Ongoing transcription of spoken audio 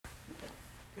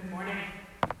Good morning.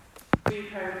 Will you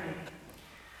pray with me?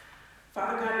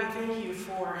 Father God, we thank you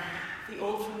for the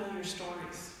old familiar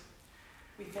stories.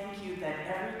 We thank you that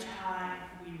every time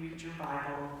we read your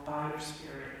Bible by your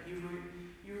Spirit, you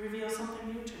reveal something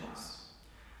new to us.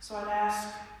 So I'd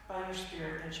ask by your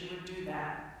Spirit that you would do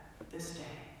that this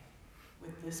day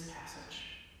with this passage.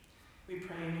 We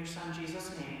pray in your Son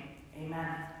Jesus' name.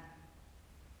 Amen.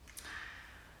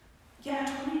 Yeah,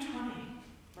 2020,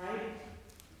 right?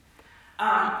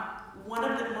 One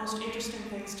of the most interesting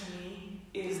things to me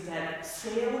is that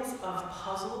sales of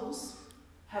puzzles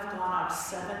have gone up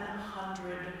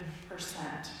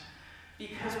 700%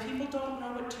 because people don't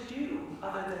know what to do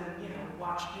other than,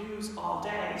 watch news all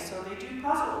day, so they do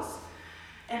puzzles.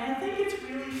 And I think it's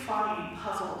really funny,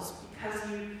 puzzles, because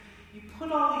you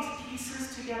put all these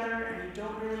pieces together and you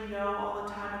don't really know all the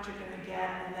time what you're going to get,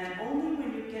 and then only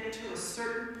when you get to a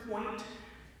certain point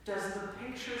does the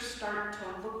picture start to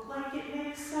look like it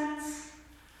makes sense.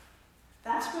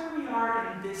 That's where we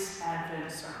are in this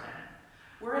Advent sermon.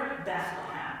 We're at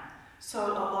Bethlehem.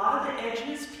 So a lot of the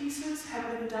edges pieces have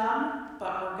been done,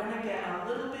 but we're going to get a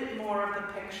little bit more of the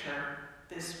picture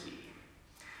this week.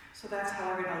 So that's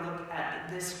how we're going to look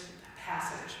at this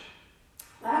passage.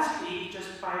 Last week,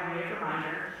 just by way of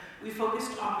reminder, we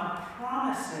focused on the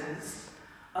promises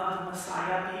of the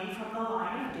Messiah being from the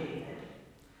line of David,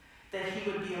 that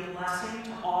he would be a blessing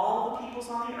to all the peoples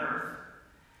on the earth,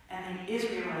 and the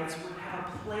Israelites would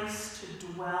have a place to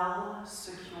dwell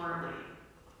securely,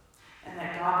 and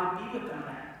that God would be with them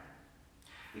there.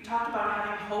 We talked about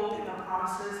having hope in the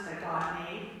promises that God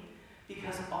made,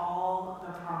 because all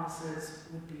the promises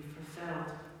would be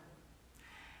fulfilled.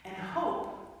 And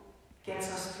hope gets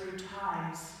us through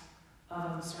times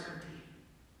of uncertainty.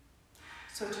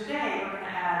 So today we're going to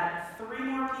add 3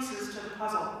 more pieces to the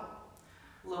puzzle: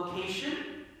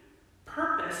 location,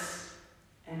 purpose,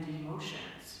 and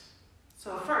emotions.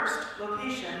 So first,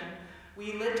 location.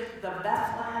 We lit the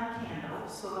Bethlehem candle,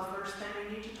 so the first thing we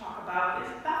need to talk about is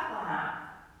Bethlehem.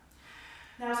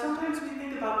 Now, sometimes we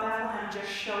think about Bethlehem just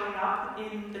showing up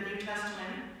in the New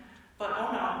Testament, but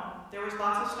oh no, there was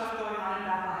lots of stuff going on in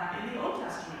Bethlehem in the Old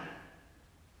Testament.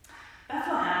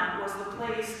 Bethlehem was the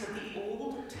place that the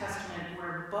Old Testament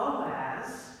where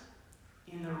Boaz,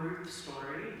 in the Ruth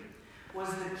story, was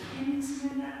the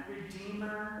kinsman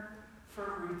redeemer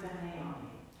for Ruth and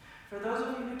Naomi. For those of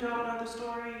you who don't know the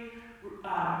story,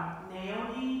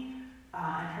 Naomi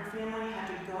and her family had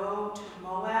to go to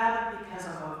Moab because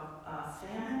of a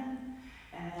famine,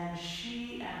 and then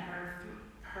she and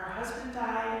her husband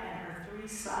died, and her 3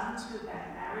 sons who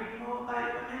had married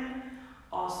Moabite women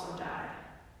also died.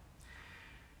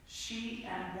 She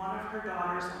and one of her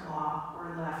daughters-in-law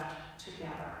were left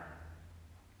together.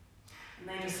 And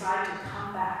they decide to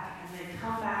come back, and they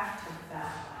come back to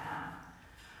Bethlehem.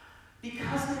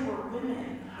 Because they were women,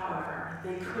 however,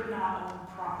 they could not own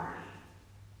property.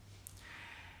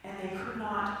 And they could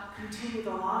not continue the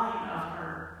line of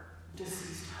her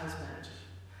deceased husband.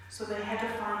 So they had to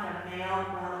find a male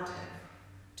relative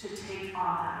to take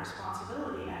on that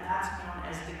responsibility, and that's known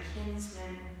as the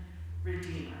kinsman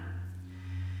redeemer.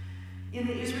 In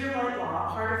the Israelite law,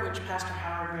 part of which Pastor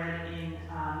Howard read in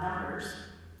Numbers,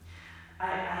 I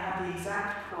have the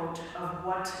exact quote of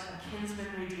what a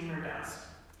kinsman redeemer does.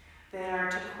 They are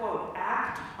to, quote,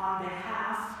 act on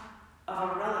behalf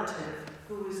of a relative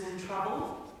who is in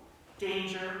trouble,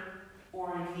 danger,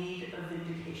 or in need of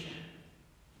vindication,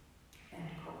 end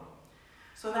quote.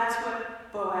 So that's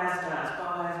what Boaz does.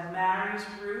 Boaz marries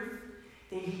Ruth.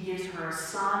 He gives her a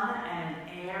son and an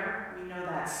heir. We know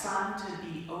that son to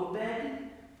be Obed,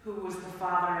 who was the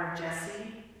father of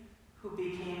Jesse, who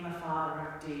became the father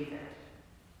of David.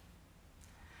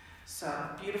 So,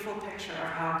 beautiful picture of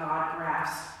how God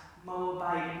grafts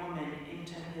Moabite woman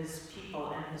into his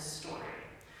people and his story.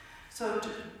 So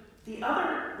the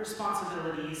other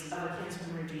responsibilities of a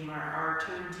kinsman redeemer are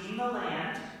to redeem the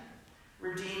land,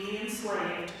 redeem the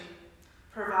enslaved,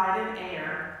 provide an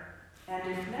heir, and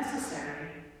if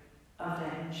necessary,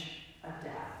 avenge a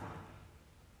death.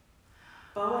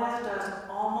 Boaz does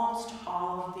almost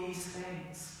all of these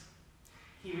things.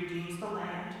 He redeems the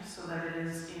land so that it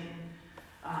is in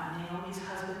Naomi's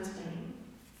husband's name.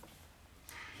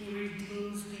 He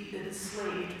redeems the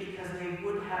enslaved because they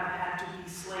would have had to be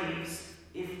slaves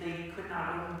if they could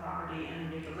not own property and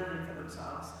make a living for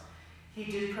themselves. He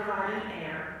did provide an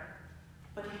heir,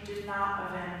 but he did not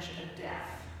avenge a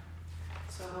death.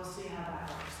 So we'll see how that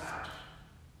works out.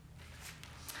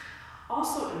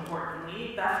 Also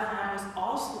importantly, Bethlehem was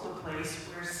also the place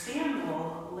where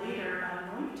Samuel later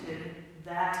anointed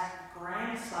that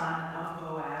grandson of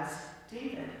Boaz,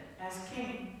 David, as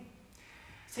king.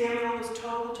 Samuel was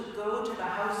told to go to the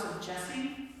house of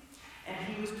Jesse, and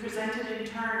he was presented in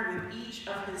turn with each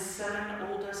of his 7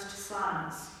 oldest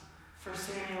sons for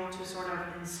Samuel to sort of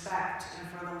inspect and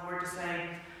for the Lord to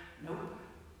say, nope,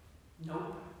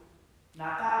 nope,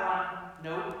 not that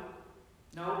one, nope,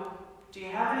 nope. Do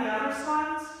you have any other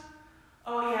sons?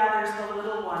 Oh yeah, there's the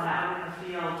little one out in the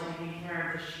field taking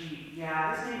care of the sheep.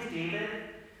 Yeah, his name's David.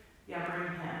 Yeah, bring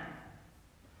him.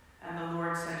 And the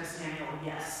Lord said to Samuel,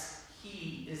 yes,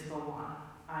 he is the one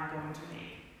I'm going to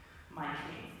make my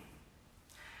king.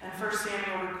 And 1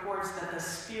 Samuel records that the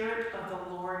Spirit of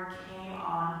the Lord came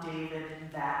on David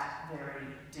that very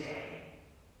day.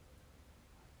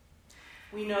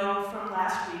 We know from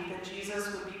last week that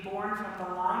Jesus would be born from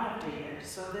the line of David,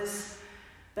 so this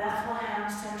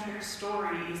Bethlehem-centric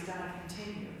story is going to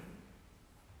continue.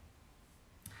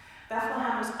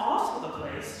 Bethlehem was also the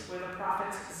place where the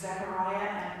prophets Zechariah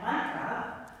and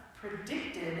Micah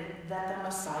predicted that the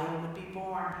Messiah would be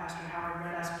born. Pastor Howard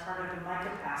read us part of the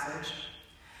Micah passage.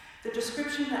 The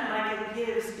description that Micah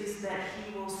gives is that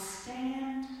he will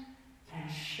stand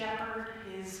and shepherd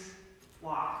his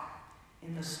flock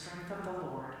in the strength of the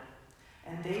Lord,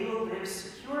 and they will live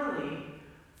securely,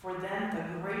 for then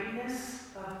the greatness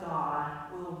of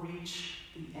God will reach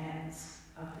the ends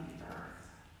of the earth.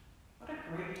 What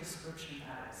a great description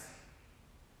that is.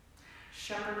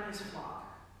 Shepherd his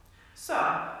flock.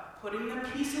 So, putting the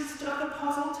pieces of the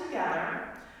puzzle together,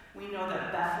 we know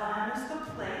that Bethlehem is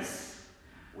the place.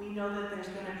 We know that there's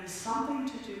going to be something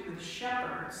to do with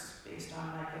shepherds based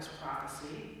on Micah's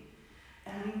prophecy.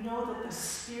 And we know that the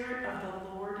Spirit of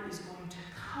the Lord is going to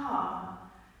come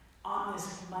on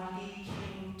this mighty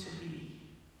king to be,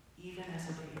 even as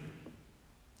a baby.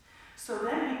 So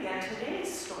then we get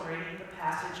today's story, the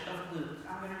passage of Luke.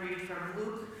 I'm going to read from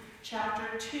Luke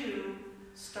chapter 2,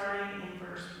 starting in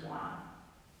verse 1.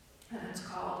 And it's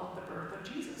called The Birth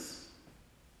of Jesus.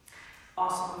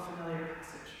 Also a familiar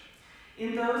passage.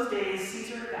 In those days,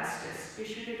 Caesar Augustus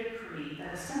issued a decree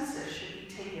that a census should be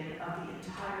taken of the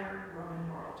entire Roman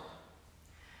world.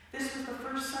 This was the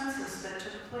first census that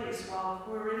took place while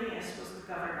Quirinius was the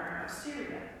governor of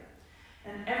Syria,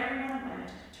 and everyone went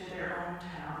to their own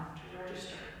town to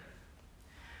register.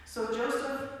 So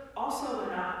Joseph also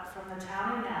went up from the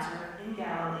town of Nazareth in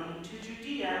Galilee to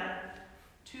Judea,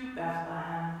 to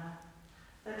Bethlehem,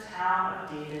 the town of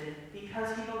David,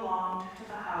 because he belonged to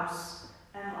the house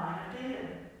and line of David.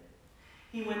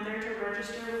 He went there to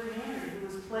register with Mary, who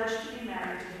was pledged to be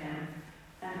married to him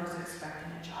and was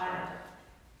expecting a child.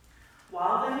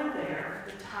 While they were there,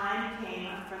 the time came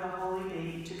for the holy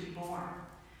baby to be born,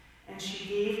 and she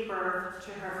gave birth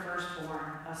to her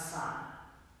firstborn, a son.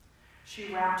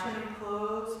 She wrapped him in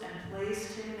clothes and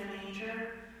placed him in a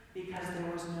manger because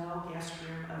there was no guest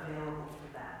room available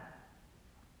for them.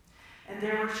 And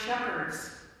there were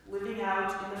shepherds living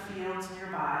out in the fields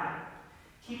nearby,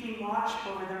 keeping watch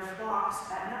over their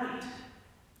flocks at night.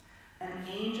 An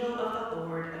angel of the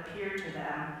Lord appeared to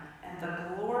them, and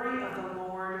the glory of the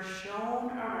Lord shone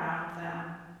around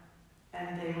them,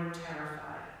 and they were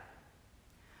terrified.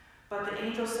 But the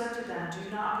angel said to them, "Do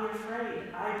not be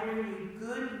afraid. I bring you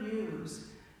good news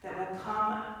that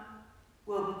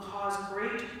will cause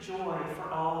great joy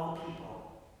for all the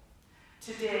people.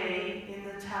 Today, in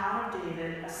the town of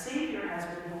David, a Savior has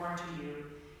been born to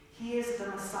you. He is the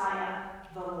Messiah,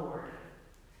 the Lord.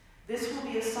 This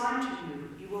will be a sign to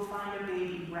you. You will find a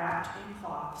baby wrapped in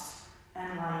cloths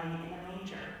and lying in a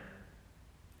manger."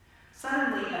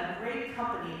 Suddenly, a great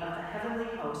company of the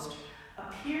heavenly host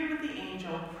appeared with the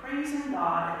angel, praising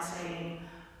God and saying,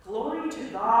 "Glory to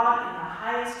God in the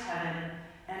highest heaven,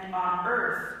 and on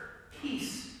earth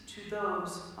peace to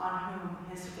those on whom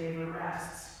his favor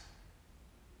rests."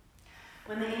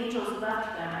 When the angels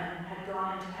left them and had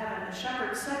gone into heaven, the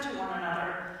shepherds said to one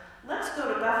another, "Let's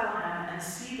go to Bethlehem and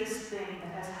see this thing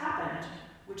that has happened,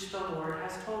 which the Lord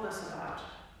has told us about."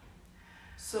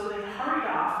 So they hurried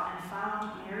off and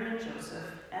found Mary and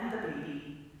Joseph and the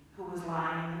baby, who was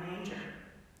lying in the manger.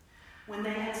 When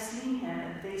they had seen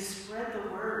him, they spread the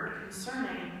word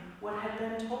concerning what had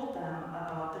been told them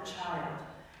about the child,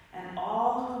 and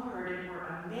all who heard it were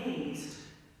amazed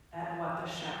at what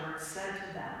the shepherds said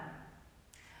to them.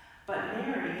 But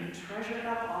Mary treasured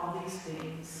up all these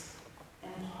things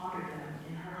and pondered them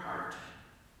in her heart.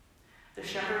 The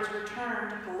shepherds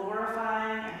returned,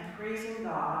 glorifying and praising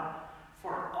God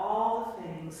for all the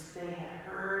things they had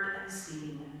heard and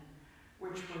seen,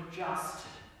 which were just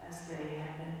as they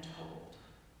had been told.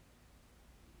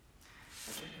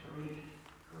 Such a great,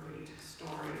 great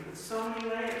story with so many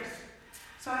layers.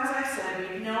 So as I said,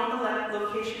 we've known the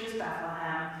location is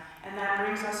Bethlehem, and that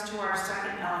brings us to our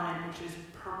second element, which is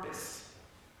purpose.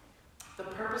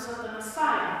 The purpose of the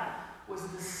Messiah was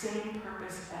the same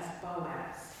purpose as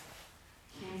Boaz,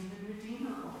 kinsman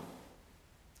redeemer role.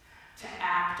 To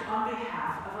act on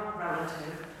behalf of a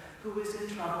relative who is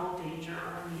in trouble, danger,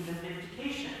 or need of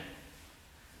vindication.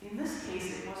 In this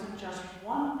case, it wasn't just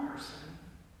one person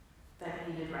that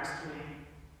needed rescuing.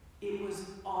 It was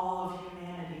all of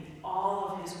humanity, all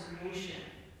of his creation.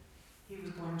 He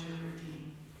was going to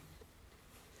redeem.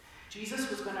 Jesus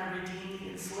was going to redeem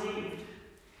the enslaved.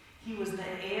 He was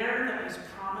the heir that was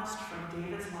promised from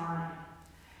David's line,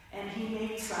 and he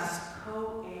makes us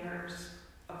co-heirs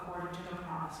according to the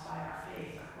promise by our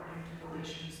faith, according to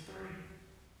Galatians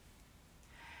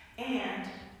 3. And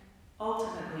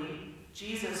ultimately,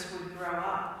 Jesus would grow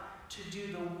up to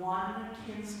do the one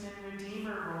kinsman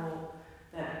redeemer role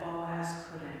that Boaz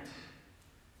couldn't,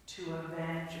 to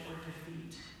avenge or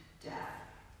defeat death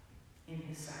in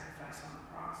his sacrifice on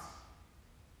the cross.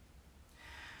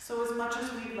 So as much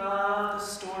as we love the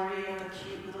story of the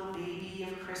cute little baby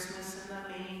of Christmas in the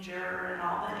manger and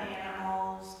all the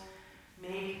animals,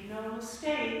 make no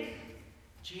mistake,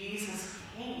 Jesus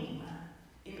came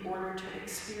in order to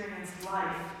experience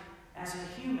life as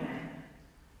a human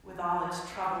with all its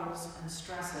troubles and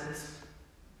stresses,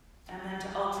 and then to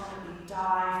ultimately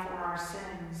die for our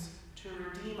sins, to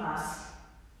redeem us,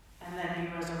 and then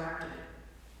be resurrected.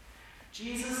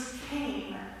 Jesus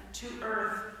came to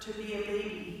earth to be a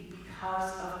baby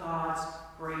because of God's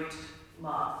great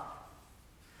love.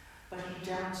 But he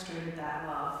demonstrated that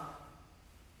love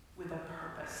with a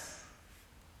purpose,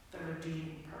 the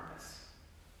redeeming purpose.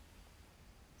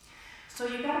 So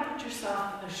you got to put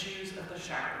yourself in the shoes of the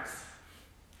shepherds.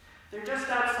 They're just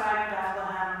outside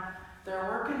Bethlehem. They're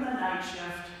working the night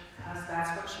shift because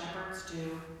that's what shepherds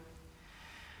do.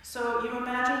 So you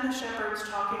imagine the shepherds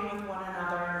talking with one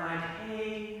another like,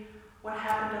 hey, what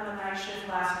happened on the night shift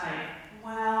last night?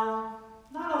 Well,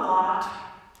 not a lot.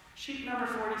 Sheep number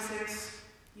 46,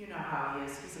 you know how he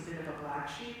is. He's a bit of a black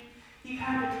sheep. He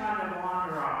kind of tried to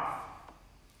wander off.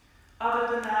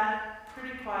 Other than that,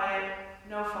 pretty quiet,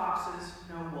 no foxes,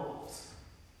 no wolves.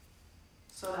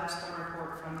 So that's the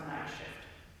report from the night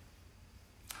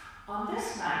shift. On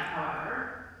this night,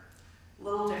 however, a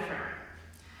little different.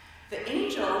 The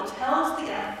angel tells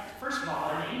first of all,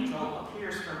 an angel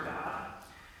appears from God.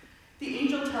 The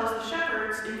angel tells the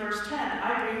shepherds in verse 10,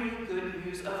 I bring you good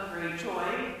news of great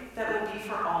joy that will be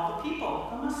for all the people.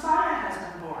 The Messiah has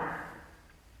been born.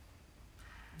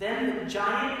 Then the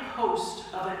giant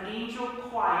host of an angel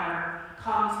choir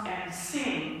comes and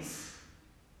sings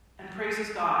and praises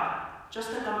God,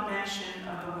 just at the mention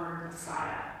of the word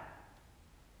Messiah.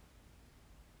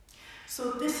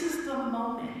 So this is the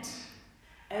moment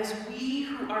as we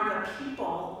who are the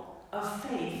people of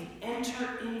faith enter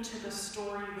into the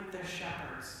story with the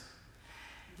shepherds.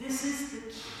 This is the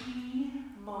key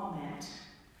moment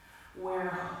where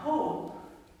hope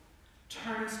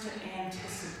turns to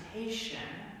anticipation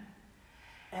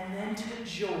and then to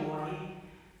joy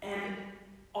and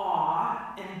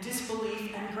awe and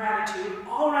disbelief and gratitude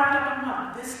all wrapped up in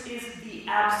one. This is the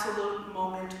absolute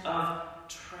moment of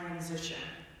transition.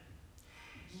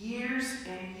 Years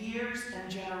and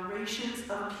generations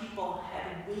of people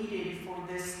had waited for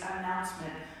this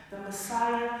announcement. The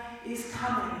Messiah is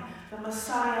coming. The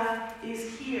Messiah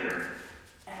is here.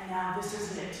 And now this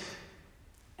is it.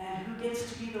 And who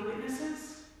gets to be the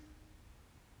witnesses?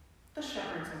 The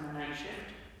shepherds on the night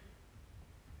shift.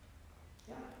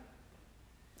 Yep.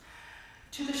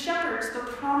 To the shepherds, the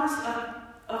promise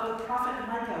of the prophet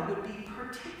Micah would be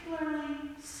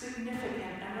particularly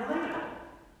significant and relatable.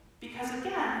 Because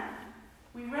again,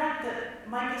 we read that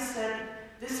Micah said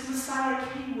this Messiah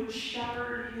king would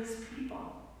shepherd his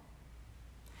people.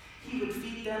 He would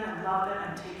feed them and love them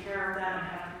and take care of them and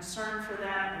have concern for them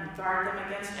and guard them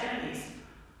against enemies.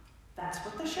 That's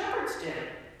what the shepherds did.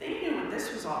 They knew what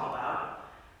this was all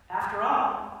about. After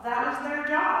all, that was their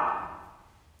job.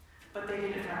 But they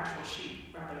did it for actual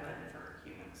sheep rather than for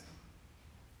humans.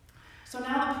 So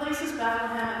now the place is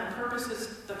Bethlehem, and the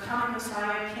purposes, the coming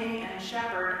Messiah, king, and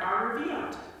shepherd are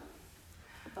revealed.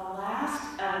 The last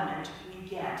element we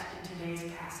get in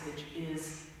today's passage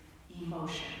is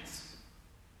emotions.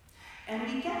 And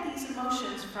we get these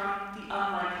emotions from the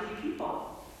unlikely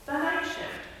people, the night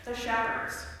shift, the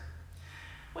shepherds.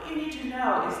 What you need to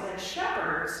know is that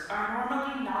shepherds are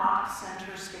normally not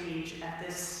center stage in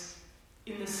this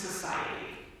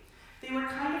society. They were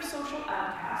kind of social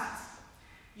outcasts.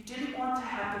 You didn't want to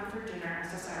have them for dinner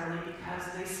necessarily because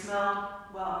they smelled,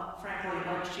 well, frankly,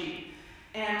 like sheep.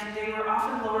 And they were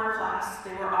often lower class.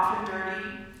 They were often dirty.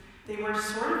 They were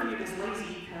sort of viewed as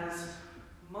lazy because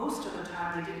most of the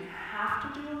time they didn't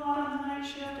have to do a lot on the night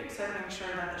shift, except make sure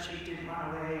that the sheep didn't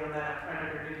run away or that a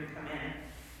predator didn't come in.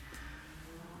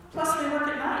 Plus they work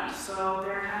at night, so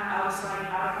they're kind of out of sight,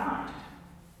 out of mind.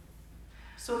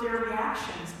 So their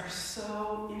reactions are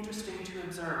so interesting to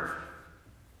observe.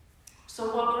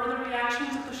 So what were the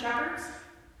reactions of the shepherds?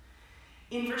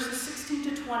 In verses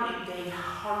 16 to 20, they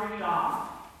hurried off.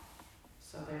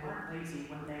 So they weren't lazy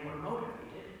when they were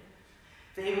motivated.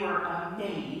 They were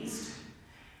amazed,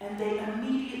 and they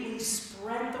immediately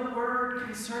spread the word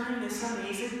concerning this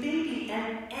amazing baby,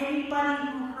 and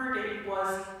anybody who heard it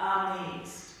was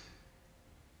amazed.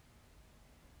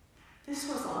 This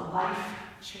was a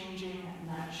life-changing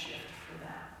night shift for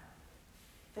them.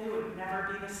 They would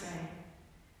never be the same.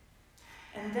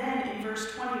 And then in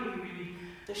verse 20 we read,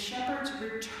 the shepherds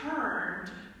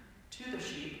returned to the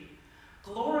sheep,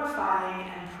 glorifying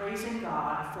and praising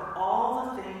God for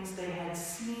all the things they had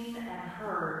seen and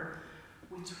heard,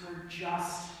 which were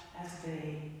just as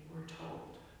they were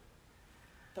told.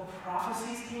 The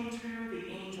prophecies came true,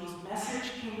 the angel's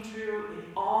message came true, it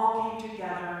all came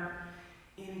together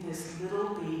in this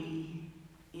little baby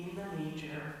in the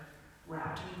manger,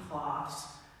 wrapped in cloths,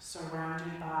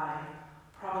 surrounded by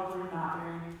probably not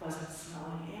very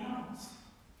pleasant-smelling animals.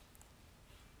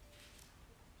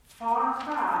 Far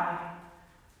cry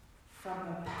from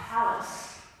the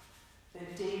palace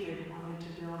that David wanted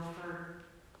to build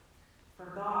for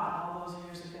God all those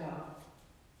years ago.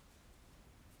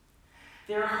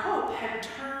 Their hope had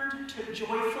turned to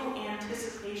joyful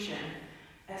anticipation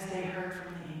as they heard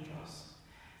from the angels.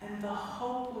 And the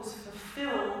hope was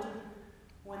fulfilled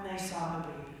when they saw the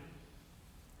baby.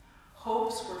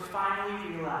 Hopes were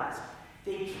finally realized.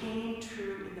 They came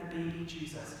true in the baby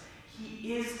Jesus.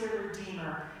 He is the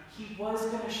Redeemer. He was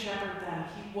going to shepherd them.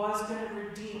 He was going to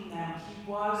redeem them.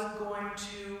 He was going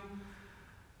to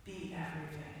be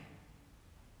everything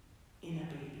in a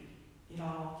baby. It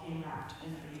all came wrapped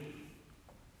in a baby.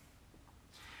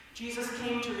 Jesus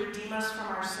came to redeem us from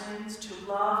our sins, to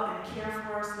love and care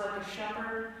for us like a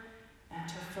shepherd, and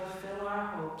to fulfill our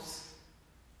hopes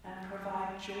and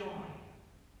provide joy,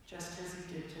 just as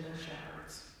he did to the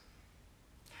shepherds.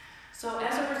 So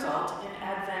as a result, in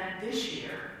Advent this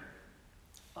year,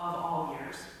 of all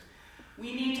years,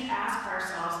 we need to ask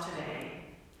ourselves today,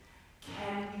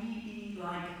 can we be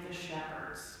like the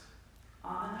shepherds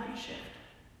on the night shift?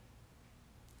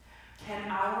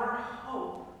 Can our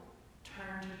hope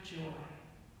turn to joy?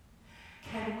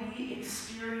 Can we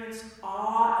experience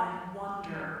awe and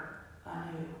wonder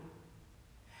anew?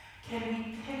 Can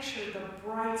we picture the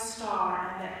bright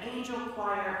star and the angel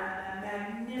choir and the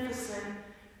magnificent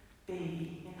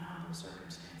baby in humble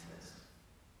circumstances?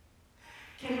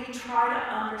 Can we try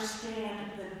to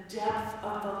understand the depth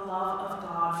of the love of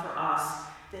God for us,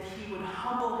 that he would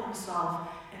humble himself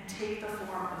and take the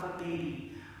form of a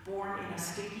baby born in a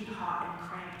stinky, hot, and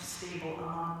cramped stable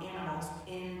among animals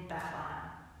in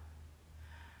Bethlehem?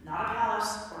 Not a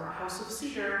palace or a house of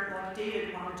cedar like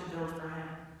David wanted to build for him.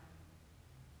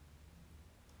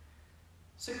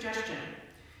 Suggestion.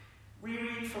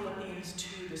 Reread Philippians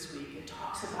 2 this week. It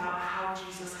talks about how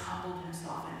Jesus humbled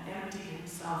himself and emptied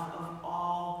himself of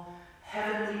all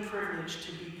heavenly privilege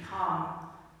to become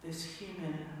this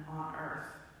human on earth.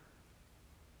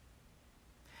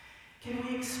 Can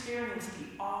we experience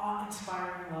the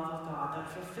awe-inspiring love of God that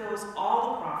fulfills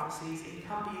all the prophecies,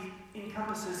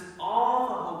 encompasses all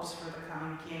the hopes for the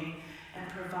coming King, and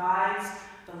provides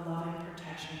the loving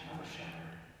protection of a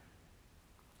shepherd?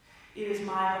 It is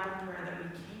my hope and prayer that we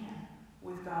can,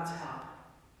 with God's help.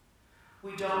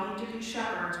 We don't need to be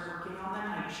shepherds working on the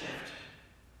night shift.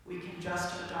 We can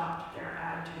just adopt their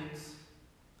attitudes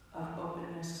of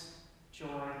openness,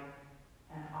 joy,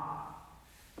 and awe.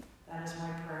 That is my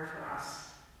prayer for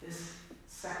us this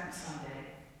second Sunday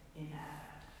in Advent.